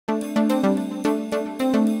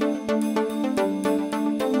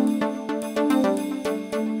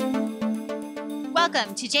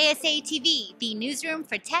Welcome to JSA TV, the newsroom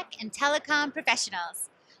for tech and telecom professionals.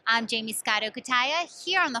 I'm Jamie Scott Okataya,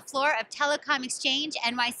 here on the floor of Telecom Exchange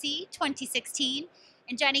NYC 2016.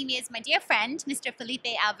 And joining me is my dear friend, Mr. Felipe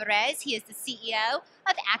Alvarez. He is the CEO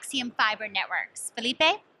of Axiom Fiber Networks.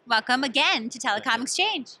 Felipe, welcome again to Telecom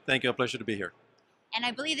Exchange. Thank you. A pleasure to be here. And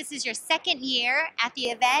I believe this is your second year at the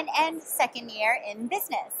event and second year in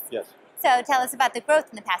business. Yes. So tell us about the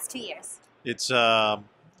growth in the past 2 years. It's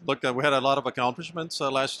look, we had a lot of accomplishments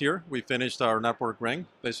last year. We finished our network ring,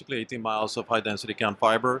 basically 18 miles of high-density CAN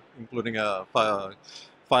fiber, including a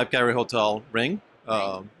five-carrier hotel ring.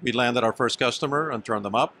 We landed our first customer and turned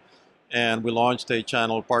them up, and we launched a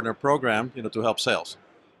channel partner program, to help sales.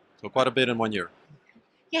 So quite a bit in 1 year.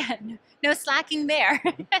 Yeah, no slacking there.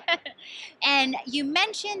 And you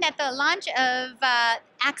mentioned that the launch of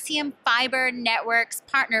Axiom Fiber Networks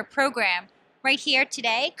Partner Program right here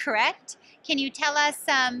today, correct? Can you tell us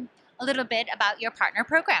a little bit about your partner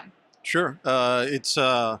program? Sure.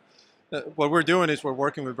 What we're doing is we're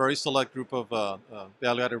working with a very select group of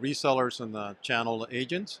value-added resellers and channel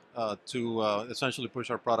agents to essentially push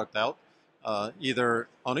our product out, either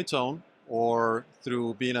on its own or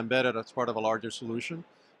through being embedded as part of a larger solution.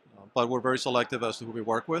 But we're very selective as to who we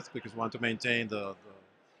work with because we want to maintain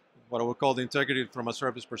what I would call the integrity from a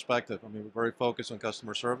service perspective. I mean, we're very focused on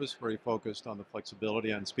customer service, very focused on the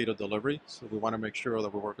flexibility and speed of delivery. So we want to make sure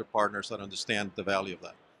that we work with partners that understand the value of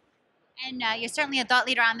that. And you're certainly a thought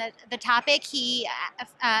leader on the topic.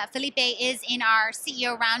 Felipe is in our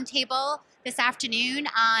CEO roundtable this afternoon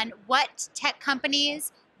on what tech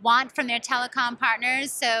companies want from their telecom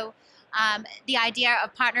partners. So the idea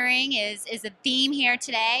of partnering is a theme here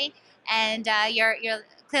today, and you're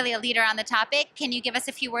clearly a leader on the topic. Can you give us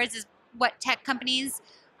a few words as what tech companies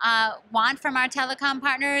want from our telecom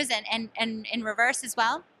partners and in reverse as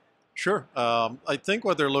well? Sure. I think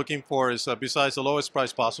what they're looking for is, besides the lowest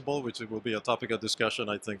price possible, which will be a topic of discussion,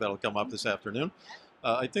 I think that'll come up this afternoon.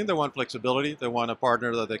 I think they want flexibility. They want a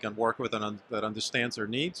partner that they can work with and that understands their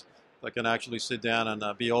needs, that can actually sit down and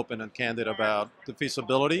be open and candid about the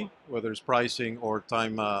feasibility, whether it's pricing or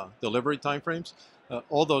delivery timeframes.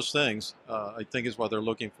 All those things, I think, is what they're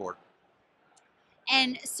looking for.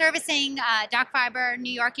 And servicing dark fiber,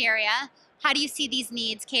 New York area, how do you see these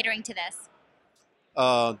needs catering to this?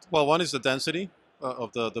 Well, one is the density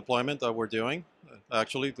of the deployment that we're doing.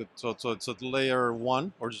 Actually, so it's a layer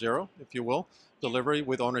 1 or 0, if you will, delivery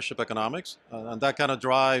with ownership economics, and that kind of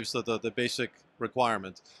drives the basic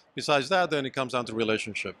requirement. Besides that, then it comes down to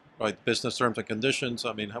relationship, right? Business terms and conditions.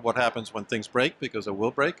 I mean, what happens when things break, because it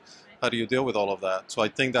will break? How do you deal with all of that? So I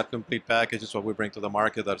think that complete package is what we bring to the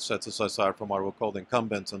market that sets us aside from what we'll call the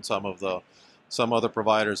incumbents and some other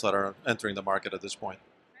providers that are entering the market at this point.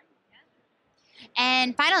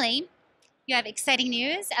 And finally, you have exciting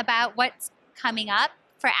news about what's coming up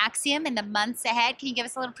for Axiom in the months ahead. Can you give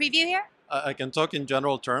us a little preview here? I can talk in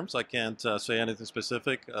general terms. I can't say anything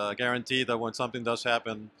specific. Guarantee that when something does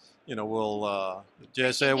happen,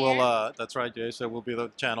 JSA will. That's right. JSA will be the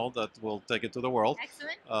channel that will take it to the world.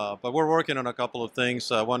 Excellent. But we're working on a couple of things.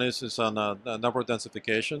 One is on network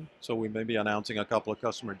densification. So we may be announcing a couple of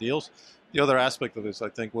customer deals. The other aspect of this, I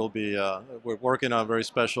think, will be we're working on a very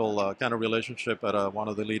special kind of relationship at one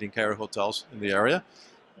of the leading carrier hotels in the area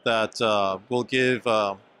that will give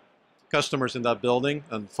customers in that building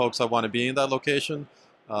and folks that want to be in that location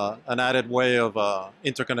an added way of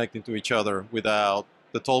interconnecting to each other without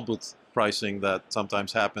the toll booth pricing that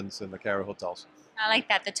sometimes happens in the carrier hotels. I like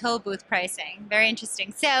that, the toll booth pricing. Very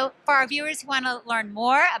interesting. So for our viewers who want to learn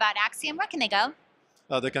more about Axiom, where can they go?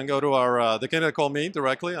 They can go to they can call me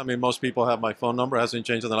directly. I mean, most people have my phone number. It hasn't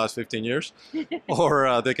changed in the last 15 years.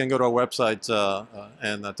 Or they can go to our website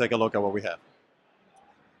and take a look at what we have.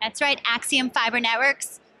 That's right, Axiom Fiber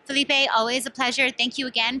Networks. Felipe, always a pleasure. Thank you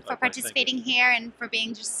again for participating here and for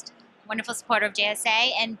being just a wonderful supporter of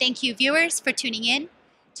JSA. And thank you, viewers, for tuning in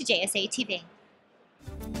to JSA TV.